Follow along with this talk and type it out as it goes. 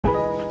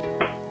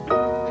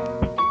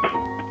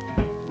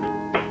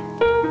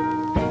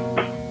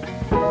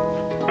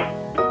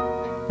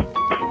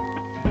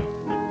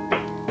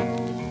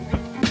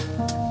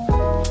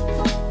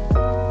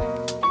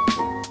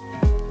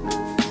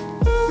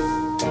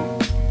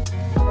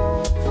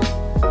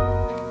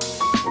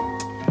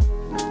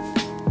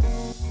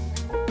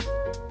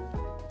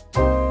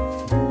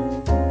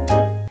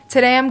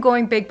Today I'm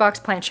going big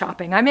box plant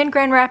shopping. I'm in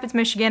Grand Rapids,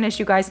 Michigan, as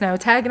you guys know,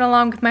 tagging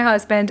along with my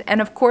husband,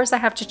 and of course I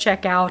have to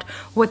check out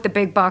what the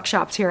big box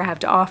shops here have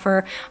to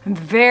offer. I'm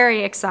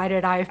very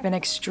excited. I've been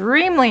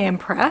extremely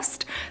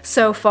impressed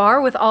so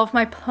far with all of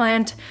my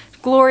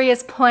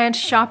glorious plant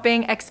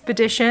shopping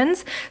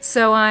expeditions.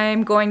 So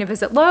I'm going to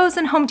visit Lowe's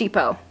and Home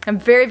Depot. I'm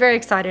very, very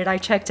excited. I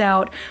checked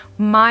out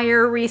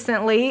Meijer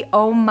recently.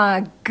 Oh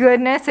my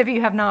goodness, if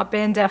you have not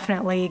been,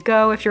 definitely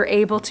go if you're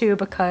able to,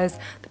 because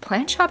the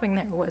plant shopping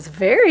there was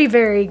very,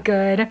 very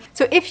good.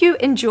 So if you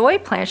enjoy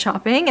plant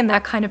shopping and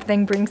that kind of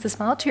thing brings a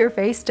smile to your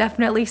face,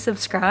 definitely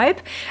subscribe.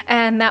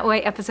 And that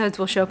way episodes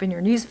will show up in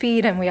your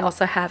newsfeed. And we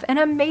also have an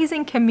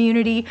amazing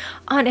community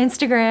on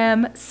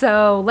Instagram.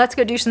 So let's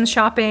go do some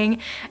shopping.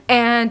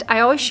 And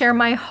I always share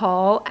my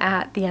haul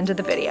at the end of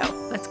the video.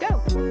 Let's go.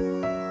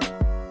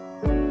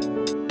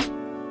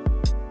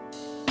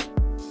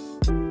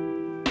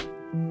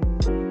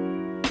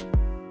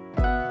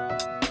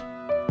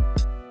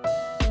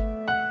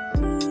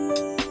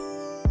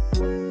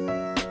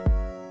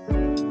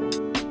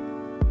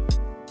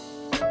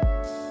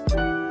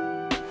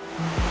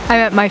 I'm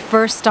at my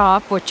first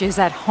stop, which is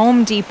at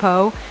Home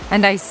Depot,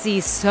 and I see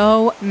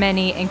so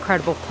many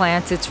incredible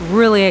plants. It's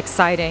really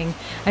exciting.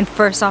 And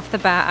first off the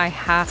bat, I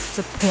have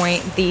to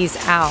point these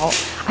out.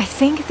 I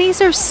think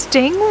these are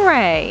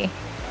Stingray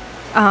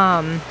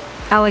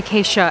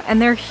Alocasia,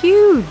 and they're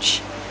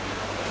huge.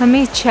 Let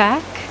me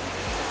check.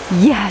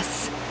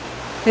 Yes,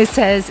 it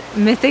says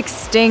Mythic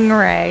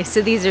Stingray.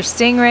 So these are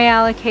Stingray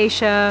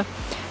Alocasia.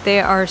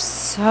 They are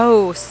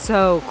so,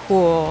 so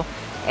cool.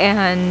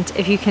 And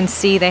if you can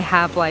see, they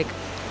have like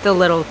the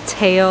little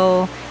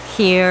tail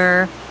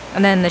here,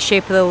 and then the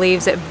shape of the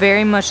leaves, it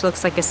very much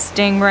looks like a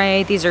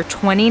stingray. These are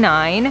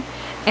 $29,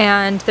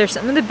 and they're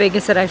some of the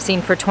biggest that I've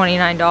seen for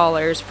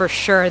 $29 for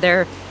sure.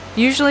 They're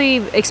usually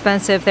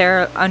expensive.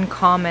 They're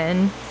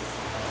uncommon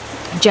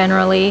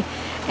generally,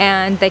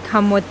 and they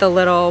come with the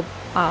little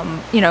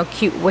you know,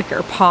 cute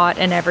wicker pot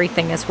and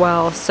everything as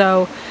well.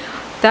 So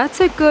that's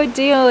a good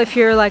deal if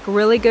you're like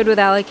really good with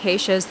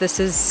alocasias. This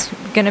is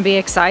gonna be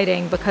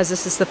exciting because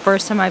this is the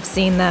first time I've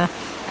seen the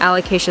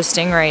Alocasia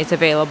Stingrays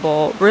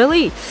available.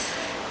 Really,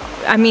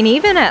 I mean,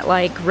 even at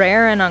like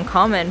rare and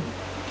uncommon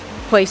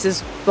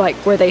places like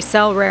where they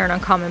sell rare and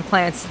uncommon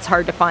plants, it's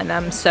hard to find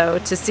them. So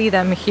to see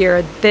them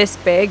here this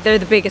big, they're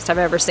the biggest I've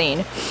ever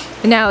seen.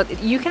 Now,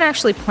 you can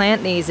actually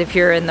plant these if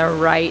you're in the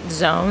right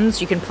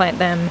zones. You can plant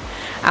them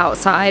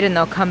outside and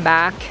they'll come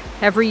back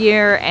every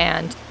year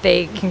and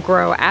they can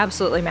grow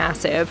absolutely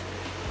massive.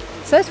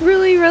 So that's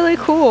really, really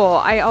cool.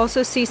 I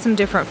also see some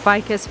different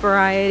ficus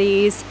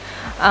varieties.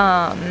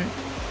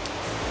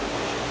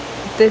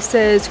 This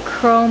is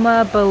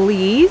Chroma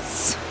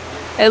Belize.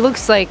 It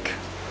looks like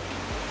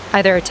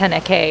either a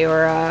Teneke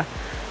or a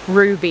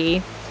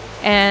Ruby.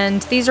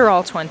 And these are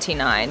all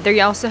 $29. They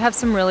also have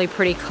some really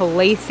pretty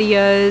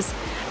Calatheas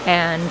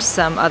and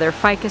some other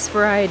ficus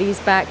varieties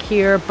back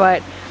here,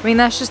 but I mean,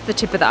 that's just the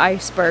tip of the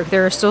iceberg.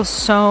 There are still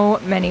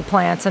so many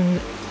plants. I'm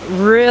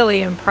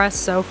really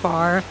impressed so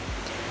far.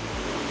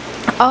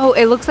 Oh,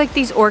 it looks like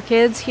these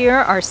orchids here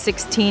are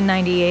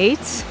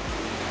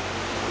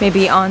 $16.98,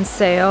 maybe on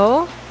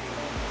sale.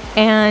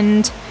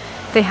 And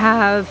they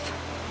have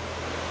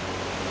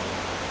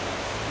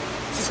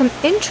some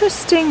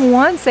interesting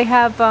ones. They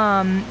have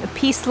a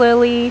peace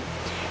lily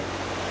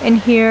in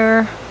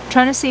here. I'm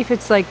trying to see if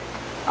it's like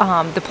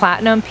the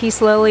platinum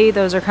peace lily.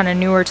 Those are kind of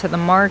newer to the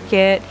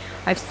market.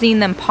 I've seen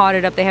them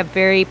potted up. They have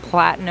very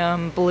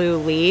platinum blue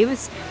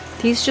leaves.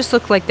 These just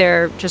look like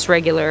they're just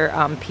regular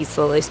peace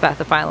lily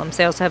spathiphyllums.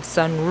 They also have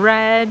sun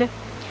red.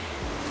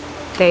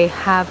 They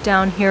have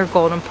down here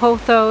golden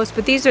pothos,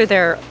 but these are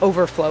their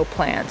overflow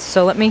plants.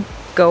 So let me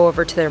go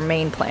over to their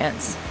main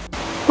plants.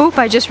 Oop,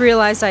 I just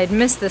realized I had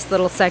missed this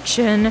little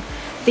section.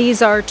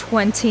 These are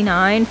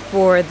 $29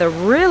 for the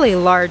really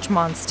large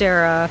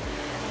Monstera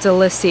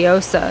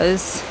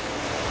deliciosas.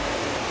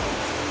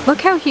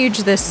 Look how huge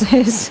this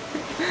is.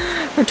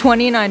 For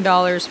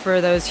 $29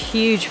 for those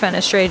huge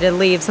fenestrated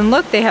leaves. And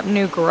look, they have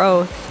new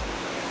growth.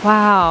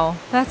 Wow,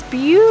 that's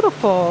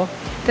beautiful.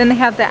 Then they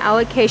have the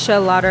Alocasia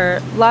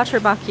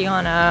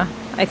laterbacchiana,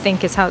 I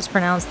think is how it's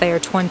pronounced. They are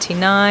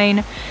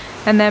 $29.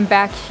 And then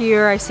back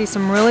here I see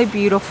some really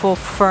beautiful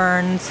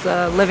ferns,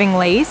 living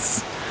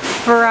lace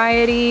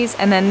varieties.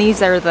 And then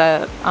these are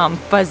the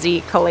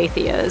fuzzy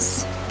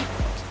Calatheas.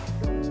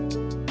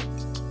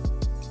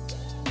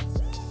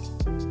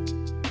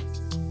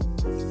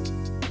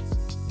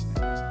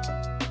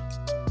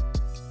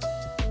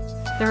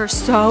 There are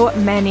so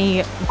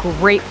many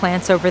great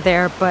plants over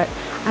there, but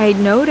I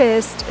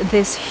noticed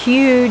this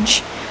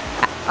huge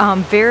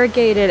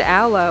variegated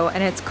aloe,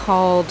 and it's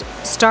called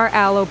Star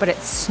Aloe, but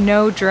it's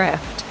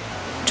Snowdrift,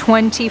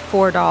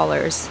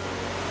 $24.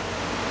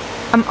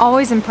 I'm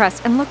always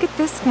impressed. And look at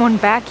this one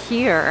back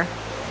here.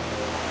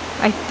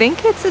 I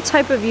think it's a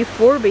type of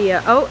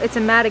euphorbia. Oh, it's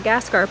a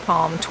Madagascar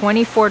palm,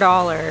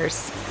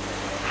 $24.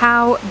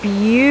 How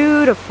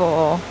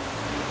beautiful.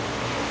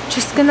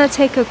 Just gonna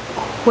take a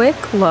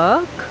quick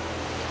look.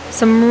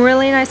 Some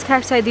really nice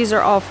cacti. These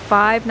are all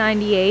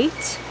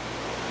 $5.98.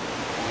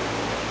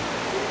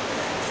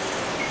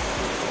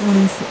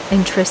 One's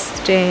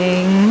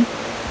interesting.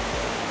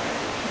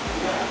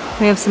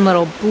 We have some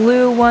little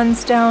blue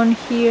ones down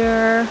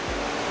here.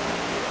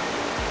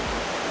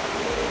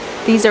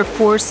 These are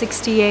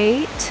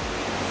 $4.68.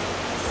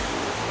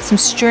 Some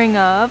string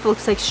of,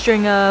 looks like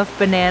string of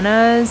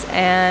bananas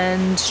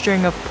and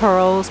string of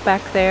pearls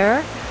back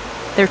there.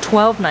 They're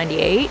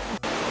 $12.98.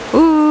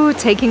 Ooh,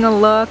 taking a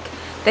look.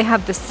 They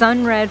have the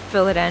sun red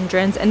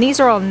philodendrons, and these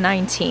are all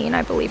 19,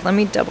 I believe. Let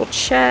me double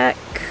check.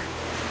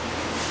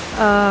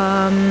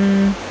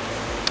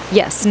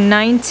 Yes,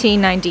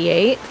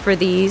 $19.98 for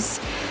these.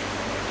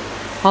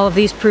 All of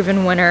these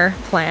proven winner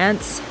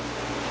plants.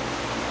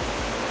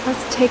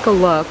 Let's take a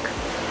look.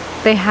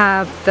 They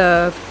have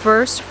the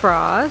first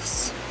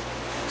frost,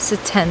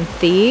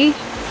 Satenthe.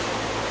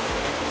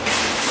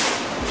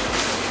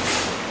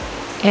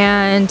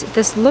 And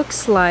this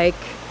looks like,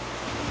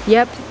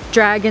 yep,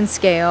 dragon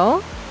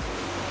scale,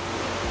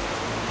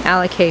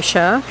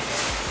 Alocasia.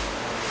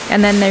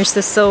 And then there's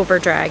the silver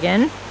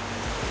dragon.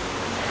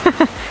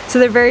 So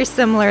they're very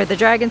similar. The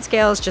dragon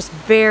scale is just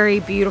very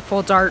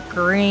beautiful dark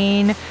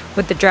green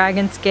with the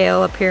dragon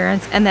scale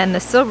appearance. And then the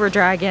silver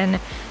dragon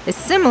is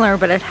similar,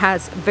 but it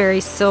has very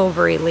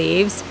silvery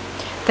leaves.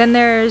 Then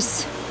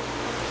there's,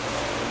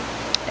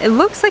 it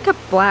looks like a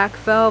black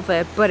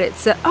velvet, but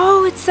it's a,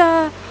 oh, it's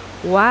a,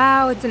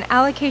 wow, it's an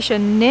Alocasia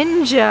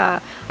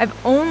Ninja.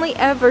 I've only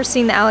ever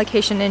seen the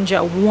Alocasia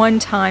Ninja one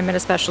time at a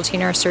specialty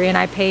nursery, and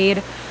I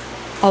paid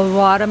a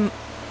lot of,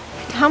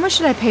 how much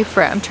did I pay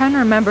for it? I'm trying to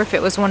remember if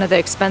it was one of the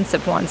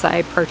expensive ones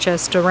I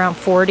purchased, around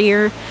 40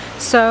 or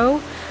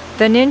so.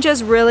 The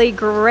Ninja's really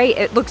great.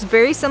 It looks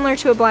very similar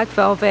to a black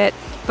velvet,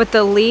 but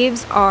the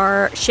leaves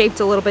are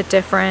shaped a little bit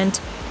different.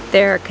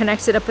 They're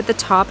connected up at the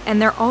top,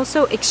 and they're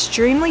also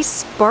extremely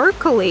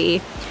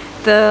sparkly.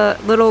 The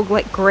little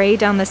like gray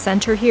down the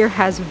center here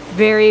has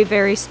very,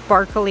 very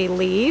sparkly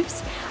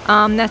leaves.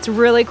 That's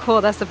really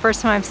cool. That's the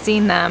first time I've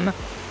seen them.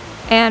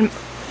 And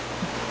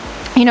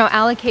you know,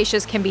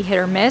 Alocasias can be hit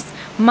or miss.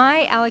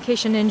 My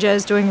Alocasia Ninja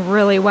is doing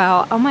really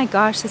well. Oh my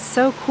gosh, that's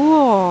so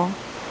cool.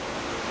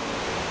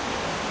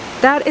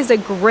 That is a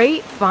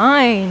great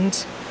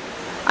find.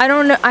 I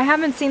don't know, I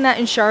haven't seen that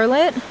in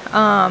Charlotte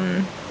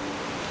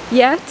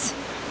yet,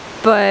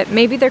 but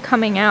maybe they're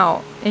coming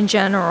out in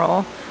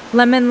general.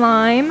 Lemon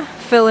lime,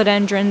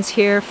 philodendrons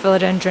here,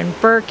 philodendron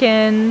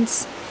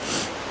Birkins.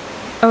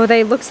 Oh,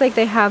 they looks like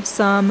they have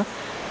some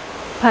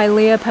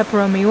Pilea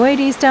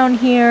peperomioides down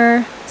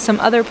here, some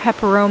other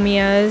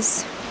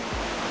peperomias,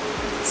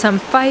 some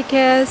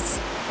ficus,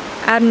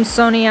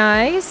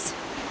 Adansonii.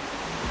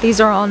 These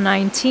are all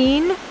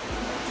 19.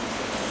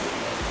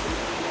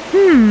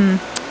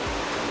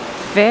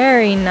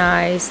 Very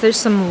nice. There's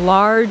some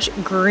large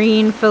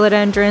green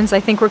philodendrons. I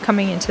think we're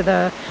coming into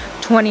the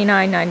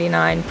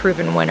 $29.99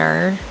 proven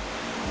winner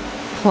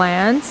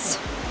plants.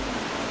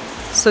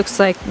 This looks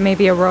like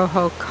maybe a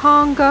Rojo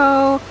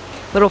Congo.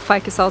 Little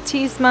Ficus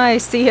altisma. I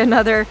see some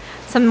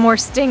more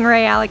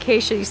Stingray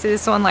Alocasia. You see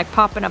this one like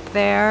popping up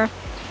there.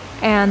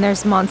 And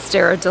there's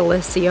Monstera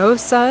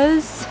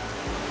deliciosas.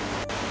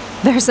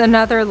 There's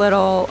another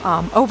little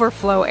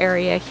overflow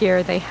area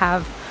here. They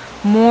have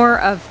more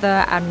of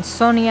the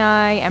Adansonii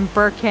and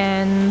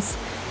Birkins,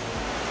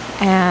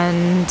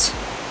 and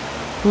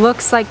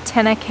looks like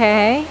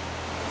Teneke.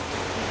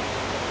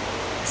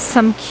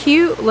 Some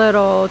cute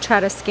little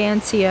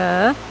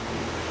Tradescantia.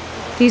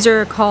 These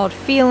are called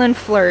Feelin'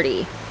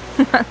 Flirty.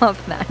 I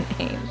love that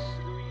name.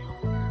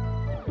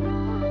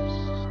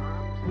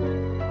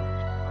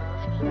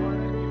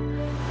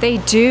 They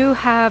do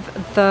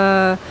have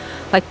the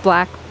like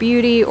Black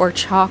Beauty or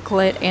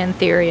chocolate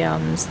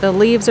anthuriums. The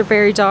leaves are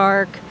very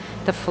dark.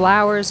 The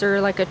flowers are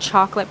like a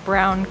chocolate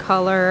brown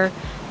color.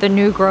 The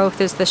new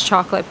growth is this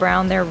chocolate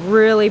brown. They're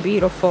really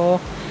beautiful.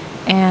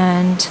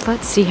 And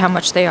let's see how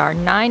much they are.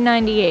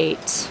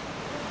 $9.98.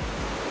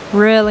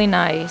 Really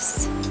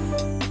nice.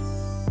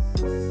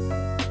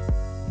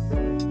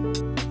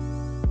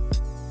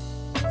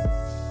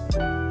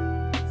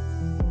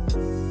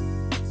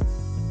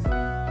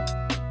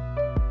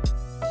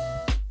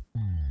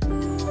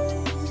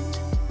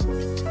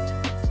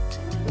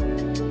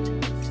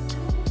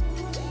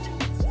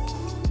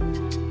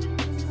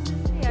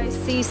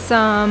 See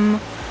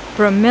some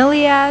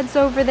bromeliads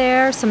over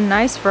there, some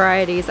nice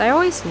varieties. I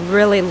always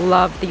really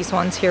love these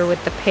ones here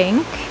with the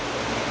pink,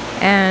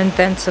 and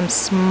then some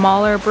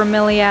smaller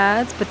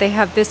bromeliads, but they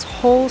have this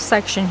whole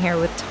section here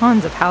with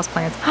tons of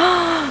houseplants.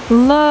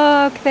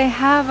 Look, they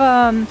have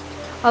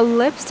a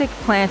lipstick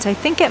plant. I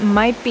think it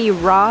might be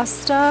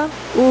Rasta.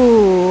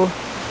 Ooh,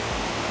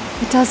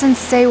 it doesn't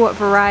say what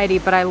variety,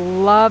 but I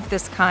love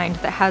this kind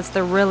that has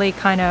the really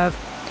kind of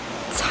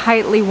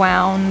tightly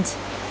wound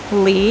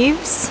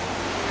leaves.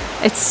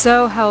 It's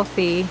so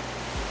healthy.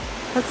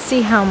 Let's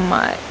see how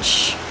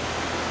much.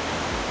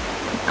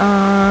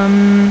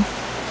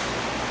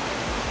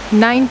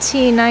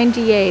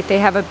 $19.98. They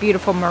have a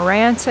beautiful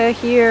Maranta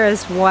here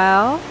as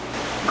well.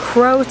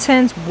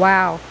 Crotons.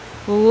 Wow.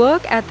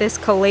 Look at this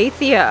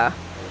Calathea.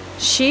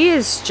 She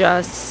is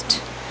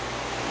just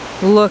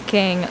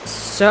looking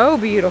so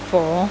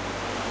beautiful.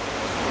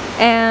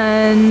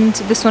 And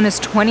this one is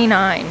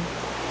 $29.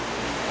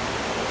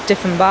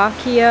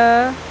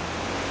 Dieffenbachia.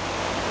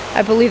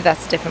 I believe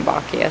that's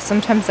Dieffenbachia.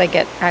 Sometimes I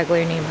get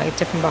Aglaonema like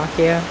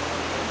Dieffenbachia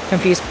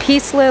confused.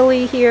 Peace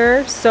lily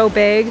here, so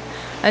big.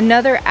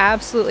 Another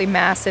absolutely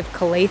massive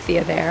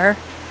calathea there.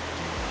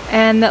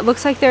 And that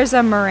looks like there's a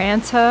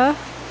Maranta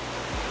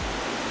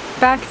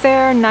back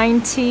there,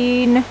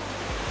 19.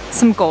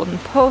 Some golden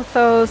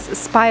pothos, a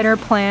spider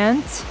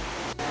plant.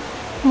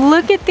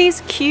 Look at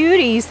these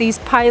cuties, these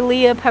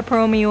Pilea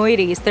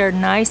peperomioides. They're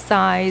nice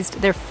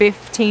sized, they're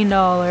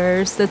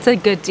 $15. That's a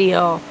good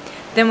deal.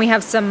 Then we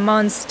have some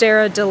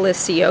Monstera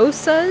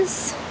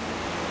deliciosas.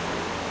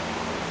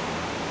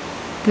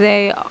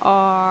 They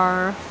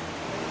are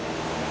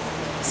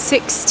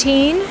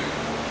 16.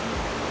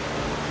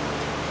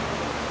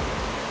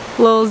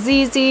 Little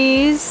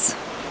ZZs.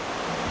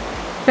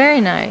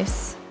 Very nice.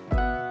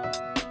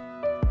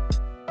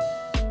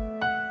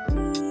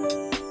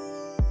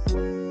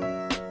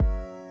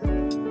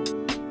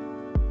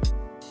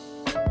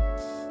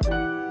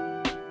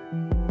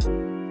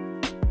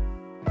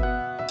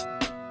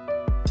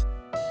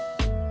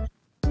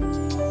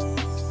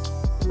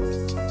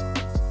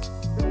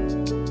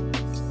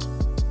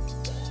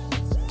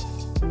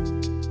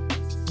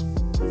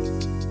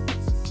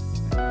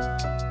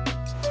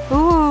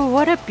 Ooh,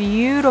 what a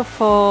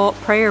beautiful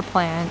prayer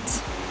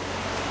plant.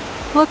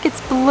 Look,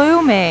 it's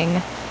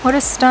blooming. What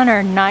a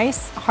stunner.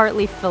 Nice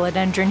heartleaf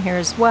philodendron here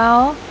as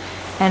well.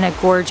 And a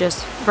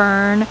gorgeous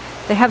fern.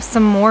 They have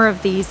some more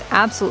of these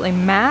absolutely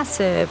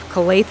massive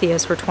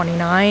calatheas for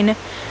 $29.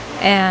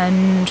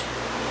 And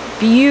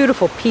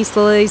beautiful peace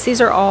lilies.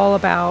 These are all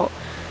about,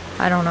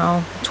 I don't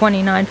know,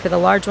 $29 for the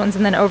large ones.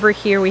 And then over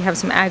here we have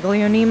some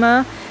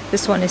Aglaonema.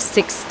 This one is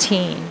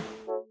 $16.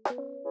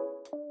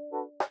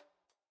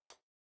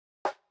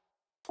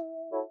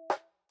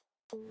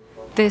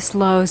 This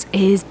Lowe's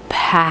is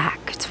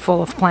packed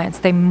full of plants.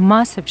 They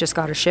must have just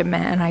got a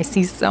shipment, and I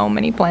see so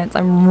many plants.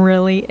 I'm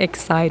really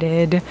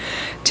excited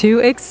to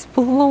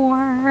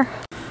explore.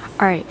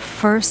 All right,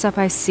 first up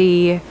I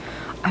see,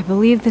 I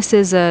believe this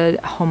is a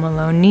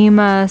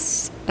Homalonema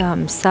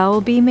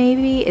Selby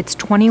maybe. It's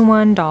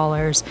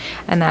 $21,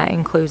 and that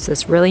includes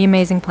this really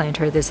amazing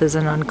planter. This is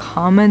an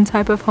uncommon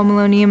type of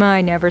Homalonema.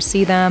 I never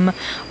see them.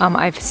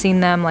 I've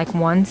seen them like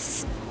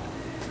once.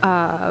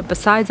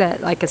 Besides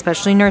that, like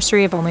especially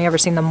nursery, I've only ever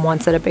seen them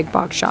once at a big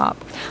box shop.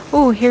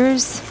 Oh,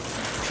 here's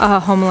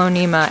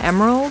Homalonema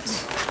Emerald,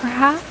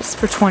 perhaps,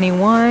 for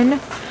 $21.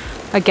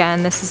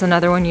 Again, this is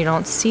another one you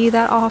don't see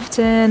that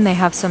often. They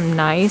have some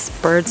nice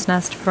bird's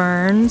nest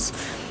ferns.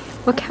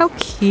 Look how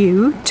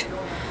cute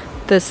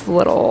this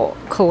little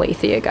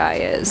calathea guy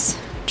is.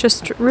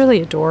 Just really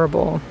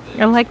adorable.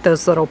 I like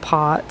those little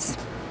pots.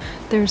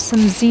 There's some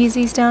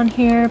ZZs down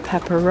here,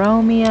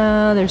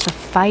 peperomia, there's a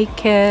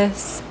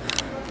ficus.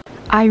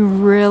 I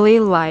really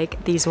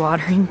like these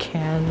watering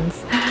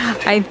cans.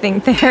 I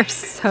think they're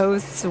so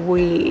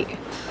sweet.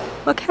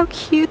 Look how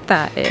cute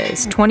that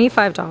is.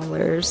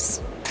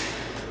 $25.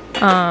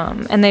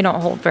 And they don't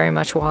hold very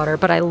much water,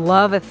 but I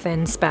love a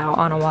thin spout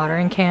on a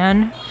watering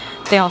can.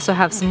 They also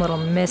have some little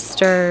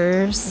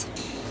misters.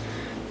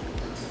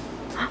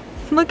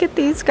 Look at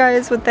these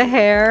guys with the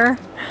hair.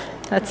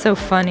 That's so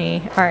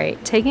funny. All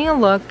right, taking a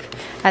look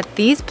at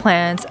these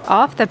plants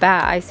off the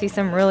bat, I see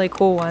some really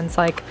cool ones.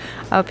 Like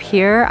up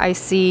here, I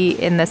see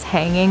in this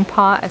hanging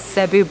pot a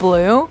Cebu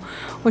Blue,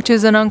 which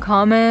is an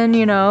uncommon,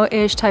 you know,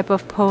 ish type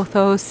of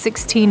pothos,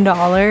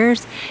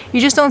 $16.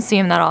 You just don't see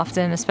them that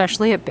often,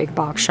 especially at big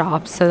box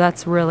shops. So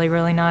that's really,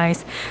 really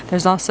nice.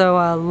 There's also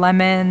a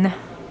lemon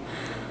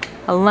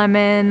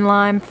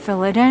lime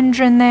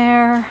philodendron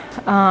there.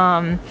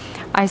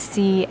 I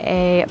see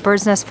a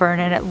bird's nest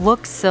fern, and it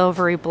looks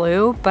silvery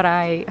blue, but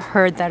I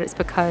heard that it's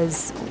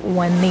because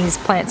when these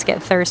plants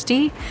get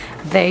thirsty,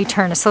 they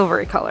turn a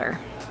silvery color.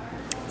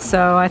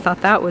 So I thought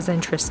that was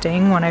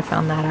interesting when I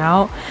found that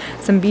out.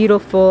 Some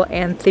beautiful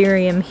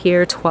anthurium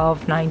here,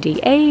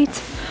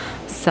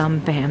 $12.98. Some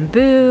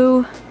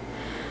bamboo.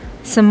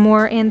 Some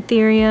more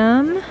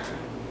anthurium.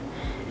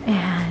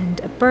 And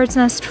a bird's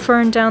nest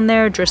fern down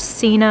there,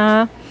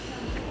 Dracaena.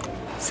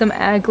 Some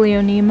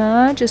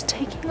Aglaonema. Just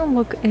taking a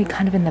look at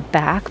kind of in the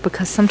back,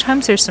 because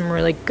sometimes there's some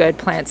really good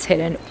plants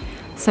hidden.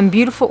 Some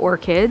beautiful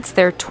orchids.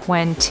 They're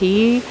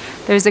 $20.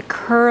 There's a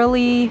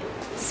curly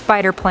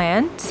spider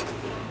plant.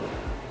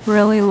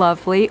 Really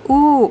lovely.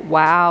 Ooh,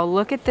 wow,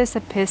 look at this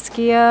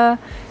Apiscia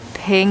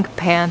Pink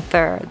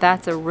Panther.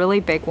 That's a really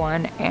big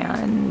one,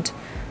 and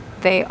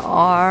they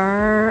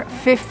are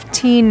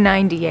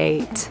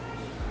 $15.98.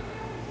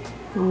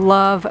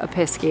 Love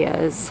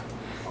Apiscias.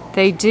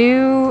 They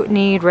do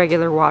need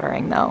regular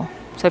watering though.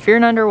 So if you're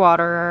an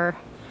underwaterer,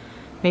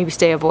 maybe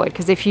stay avoid,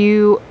 because they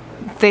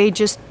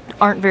just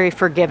aren't very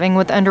forgiving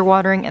with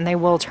underwatering, and they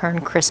will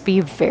turn crispy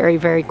very,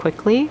 very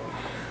quickly.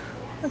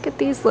 Look at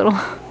these little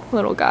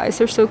guys.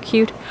 They're so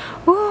cute.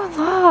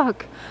 Oh,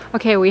 look.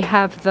 Okay, we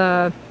have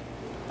the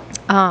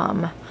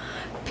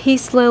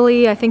peace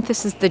lily. I think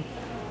this is the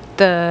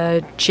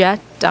jet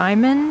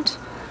diamond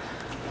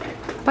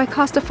by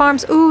Costa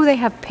Farms. Ooh, they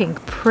have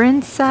Pink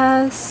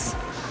Princess.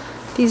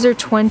 These are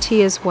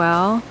 20 as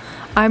well.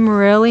 I'm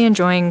really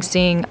enjoying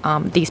seeing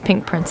these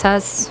Pink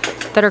Princess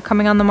that are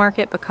coming on the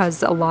market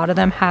because a lot of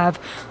them have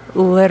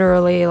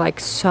literally like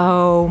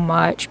so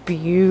much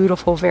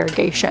beautiful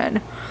variegation.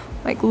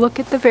 Like, look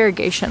at the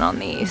variegation on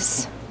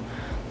these.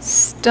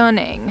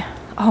 Stunning.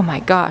 Oh my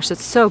gosh,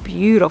 it's so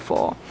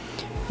beautiful.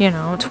 You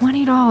know,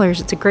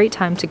 $20. It's a great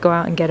time to go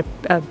out and get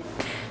a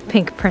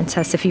Pink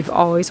Princess if you've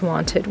always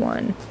wanted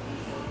one.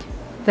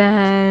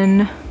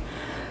 Then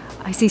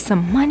I see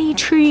some money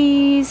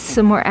trees,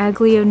 some more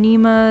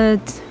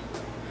Aglaonema.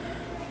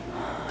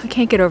 I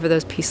can't get over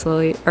those peace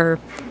lily, or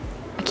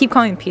I keep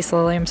calling them peace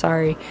lily, I'm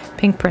sorry.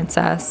 Pink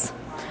Princess.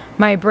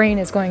 My brain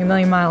is going a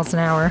million miles an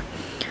hour.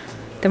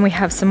 Then we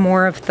have some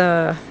more of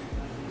the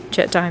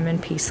Jet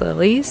Diamond peace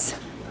lilies.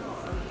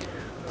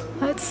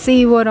 Let's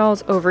see what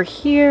all's over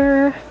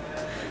here.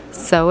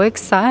 So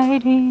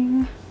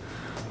exciting.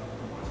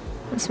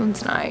 This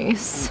one's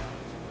nice.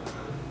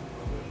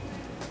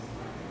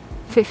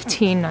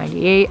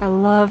 $15.98. I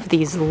love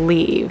these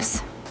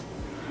leaves.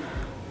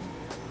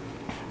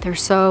 They're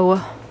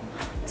so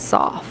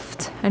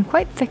soft and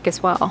quite thick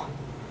as well.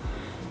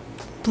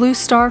 Blue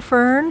Star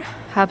Fern,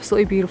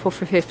 absolutely beautiful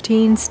for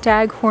 $15.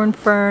 Staghorn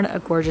Fern, a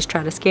gorgeous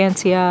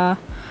Tradescantia.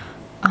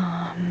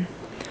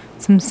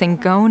 Some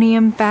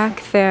Syngonium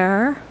back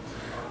there.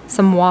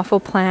 Some waffle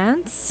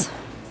plants.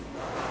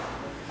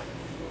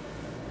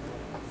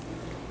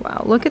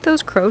 Wow, look at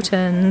those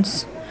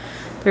crotons.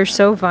 They're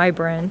so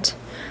vibrant.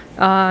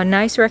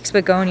 Nice Rex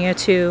Begonia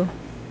too.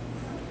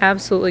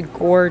 Absolutely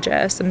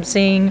gorgeous. I'm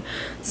seeing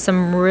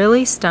some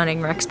really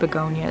stunning Rex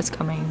Begonias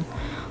coming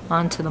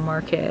onto the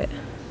market.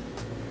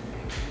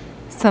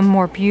 Some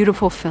more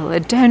beautiful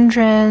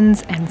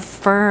philodendrons and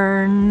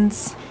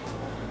ferns.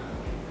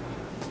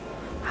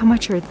 How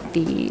much are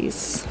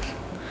these?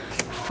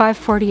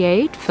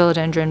 $5.48,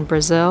 Philodendron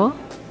Brazil.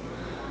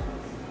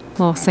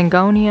 Little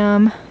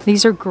Syngonium.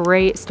 These are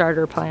great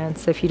starter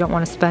plants if you don't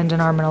want to spend an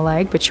arm and a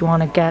leg, but you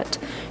want to get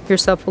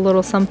yourself a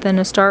little something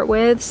to start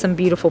with. Some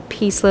beautiful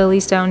peace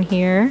lilies down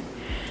here.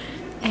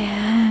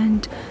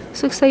 And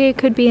this looks like it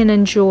could be an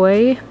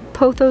Enjoy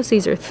pothos.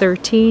 These are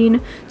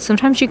 13.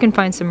 Sometimes you can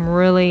find some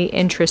really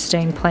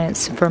interesting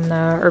plants from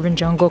the Urban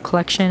Jungle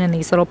collection in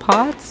these little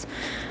pots.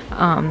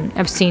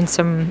 I've seen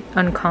some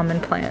uncommon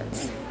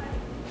plants.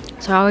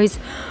 So I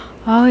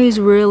always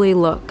really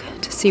look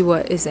to see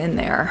what is in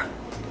there.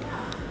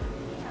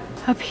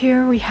 Up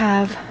here we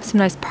have some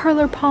nice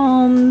parlor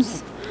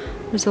palms.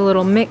 There's a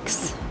little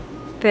mix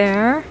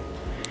there.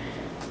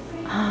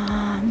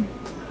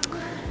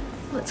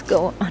 Let's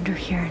go under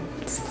here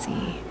and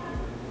see.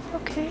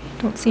 Okay,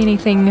 don't see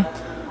anything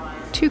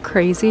too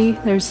crazy.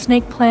 There's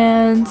snake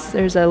plants.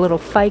 There's a little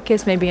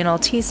ficus, maybe an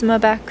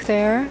altissima back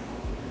there.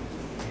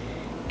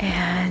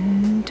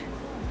 And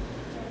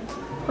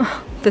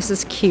oh, this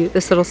is cute,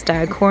 this little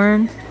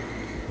staghorn.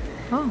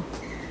 Oh,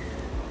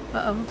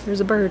 uh-oh, there's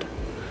a bird.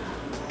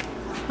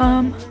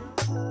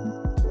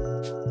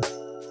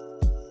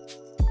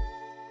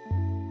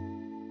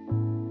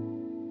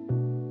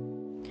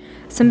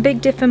 Some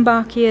big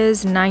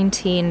Dieffenbachias,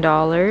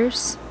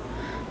 $19.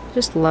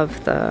 Just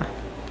love the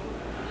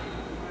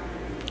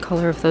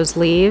color of those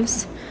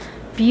leaves.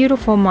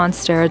 Beautiful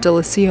Monstera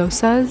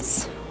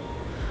deliciosas.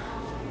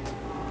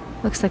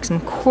 Looks like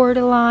some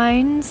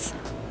cordylines.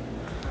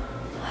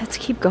 Let's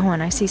keep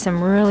going. I see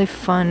some really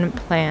fun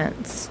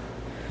plants.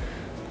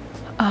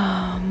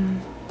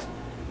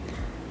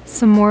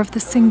 Some more of the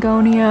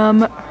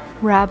Syngonium,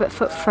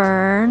 rabbitfoot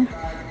fern,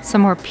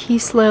 some more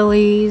peace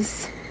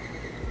lilies.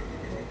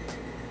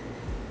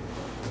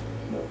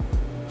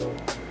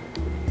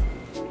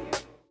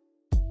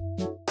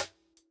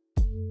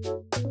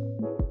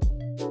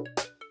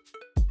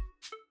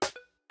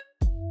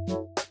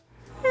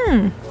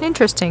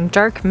 Interesting.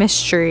 Dark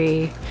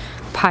Mystery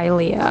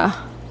Pilea.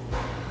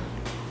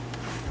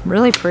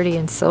 Really pretty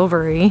and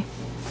silvery.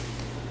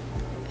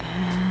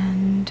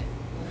 And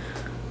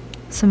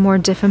some more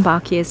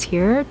Dieffenbachias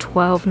here.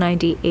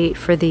 $12.98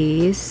 for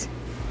these.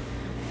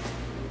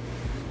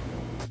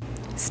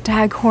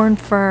 Staghorn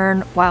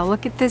fern. Wow,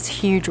 look at this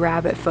huge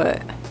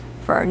rabbitfoot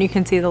fern. You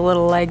can see the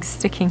little legs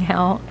sticking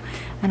out.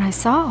 And I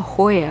saw a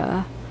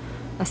Hoya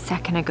a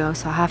second ago,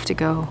 so I'll have to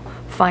go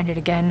find it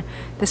again.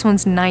 This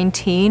one's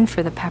 $19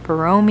 for the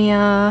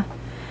peperomia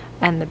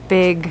and the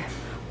big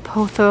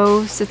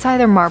pothos. It's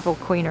either Marble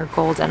Queen or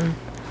Golden.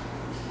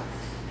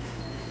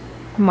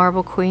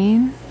 Marble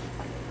Queen?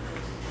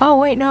 Oh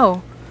wait,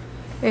 no.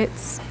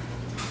 It's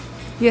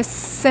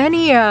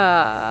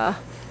Yesenia.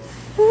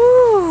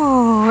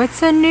 Ooh,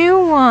 it's a new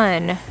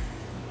one.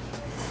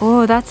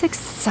 Oh, that's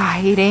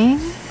exciting.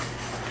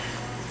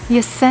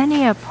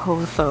 Yesenia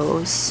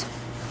pothos.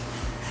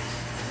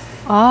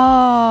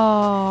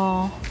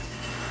 Oh,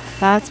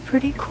 that's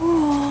pretty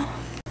cool.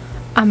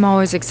 I'm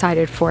always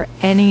excited for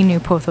any new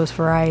pothos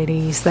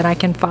varieties that I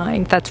can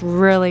find. That's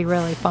really,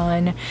 really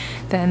fun.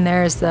 Then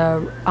there's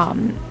the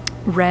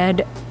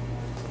red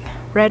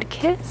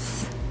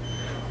kiss.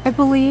 I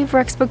believe.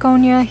 Rex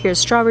begonia. Here's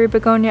strawberry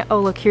begonia. Oh,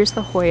 look, here's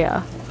the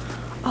Hoya.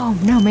 Oh,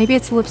 no, maybe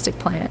it's a lipstick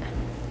plant.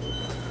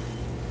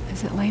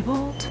 Is it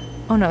labeled?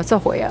 Oh, no, it's a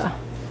Hoya.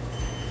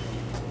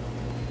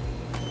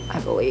 I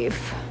believe.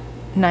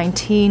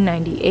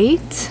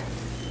 1998.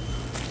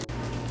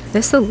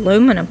 This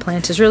aluminum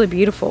plant is really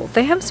beautiful.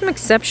 They have some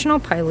exceptional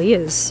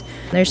pileas.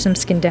 There's some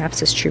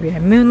Scindapsus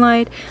trubei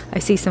moonlight. I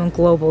see some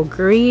global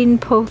green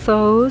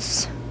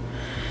pothos.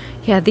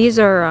 Yeah, these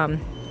are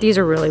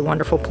really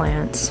wonderful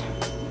plants.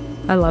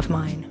 I love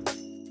mine.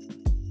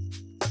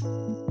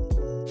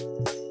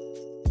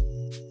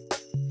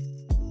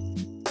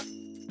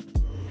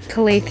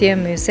 Calathea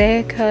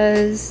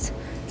mosaicas,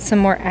 some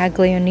more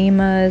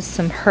aglaonemas,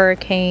 some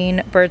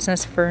hurricane bird's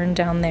nest fern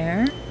down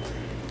there.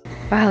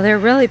 Wow, they're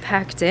really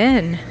packed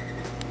in.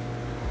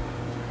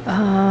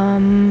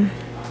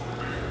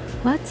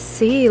 Let's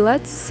see.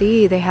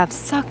 They have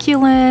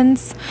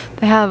succulents.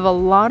 They have a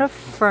lot of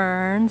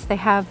ferns. They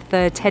have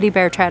the teddy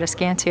bear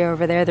tradescantia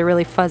over there, the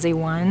really fuzzy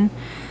one.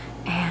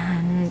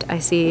 And I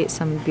see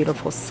some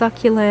beautiful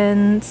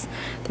succulents.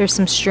 There's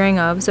some string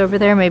ofs over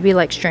there, maybe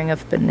like string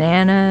of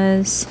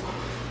bananas.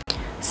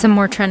 Some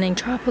more trending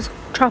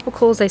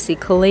tropicals. I see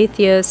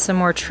calatheas, some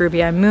more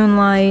trubei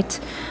moonlight,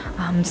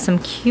 some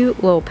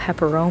cute little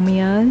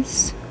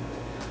peperomias.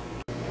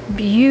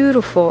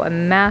 Beautiful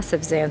and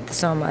massive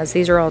xanthosomas.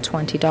 These are all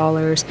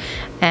 $20.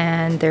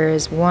 And there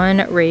is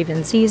one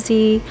Raven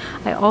ZZ.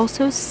 I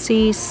also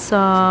see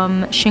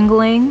some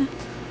shingling,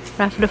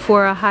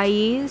 Rhaphidophora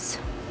hyes.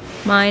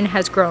 Mine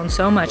has grown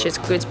so much, it's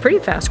pretty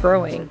fast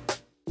growing.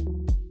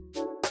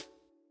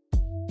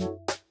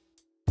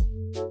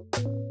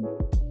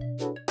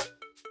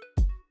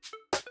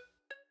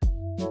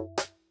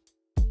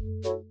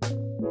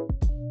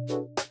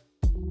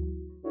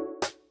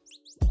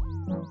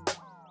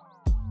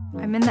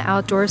 I'm in the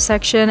outdoor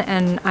section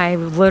and I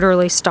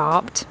literally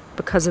stopped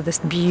because of this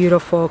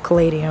beautiful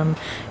caladium.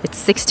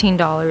 It's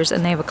 $16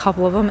 and they have a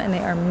couple of them and they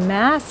are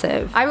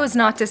massive. I was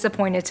not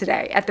disappointed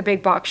today at the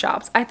big box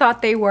shops. I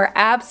thought they were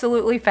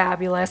absolutely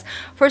fabulous.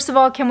 First of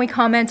all, can we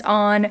comment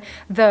on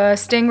the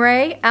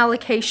Stingray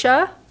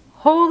Alocasia?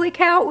 Holy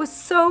cow, it was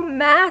so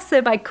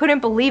massive. I couldn't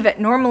believe it.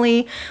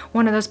 Normally,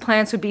 one of those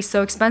plants would be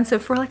so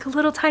expensive for like a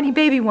little tiny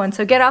baby one.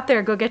 So get out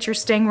there, go get your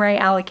Stingray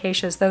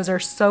Alocasias. Those are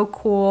so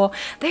cool.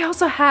 They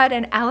also had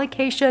an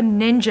Alocasia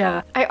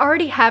Ninja. I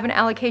already have an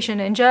Alocasia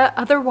Ninja.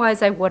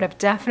 Otherwise, I would have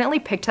definitely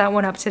picked that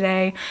one up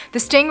today. The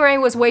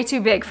Stingray was way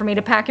too big for me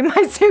to pack in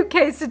my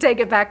suitcase to take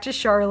it back to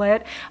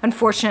Charlotte,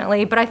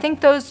 unfortunately. But I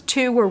think those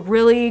two were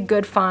really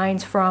good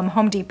finds from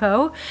Home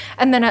Depot.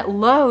 And then at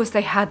Lowe's,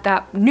 they had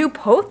that new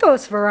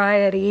pothos variety.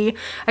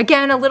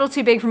 Again, a little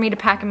too big for me to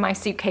pack in my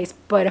suitcase,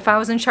 but if I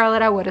was in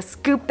Charlotte, I would have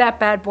scooped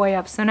that bad boy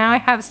up. So now I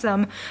have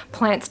some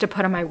plants to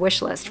put on my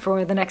wish list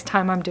for the next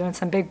time I'm doing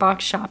some big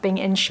box shopping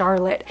in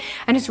Charlotte.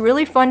 And it's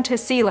really fun to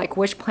see like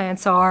which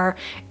plants are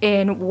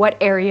in what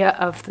area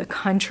of the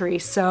country.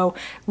 So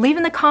leave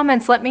in the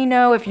comments, let me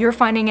know if you're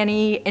finding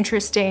any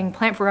interesting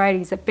plant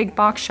varieties at big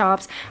box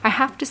shops. I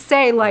have to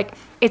say, like,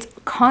 it's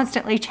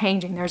constantly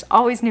changing. There's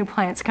always new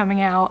plants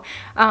coming out.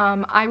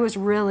 I was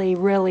really,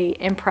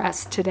 really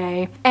impressed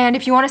today. And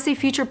if you want to see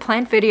future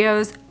plant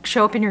videos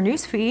show up in your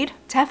newsfeed,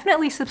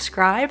 definitely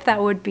subscribe.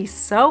 That would be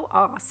so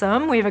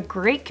awesome. We have a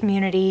great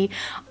community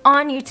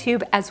on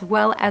YouTube as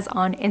well as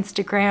on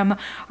Instagram.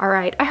 All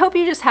right, I hope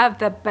you just have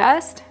the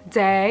best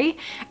day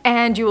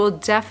and you will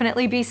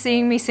definitely be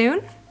seeing me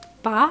soon.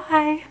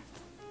 Bye.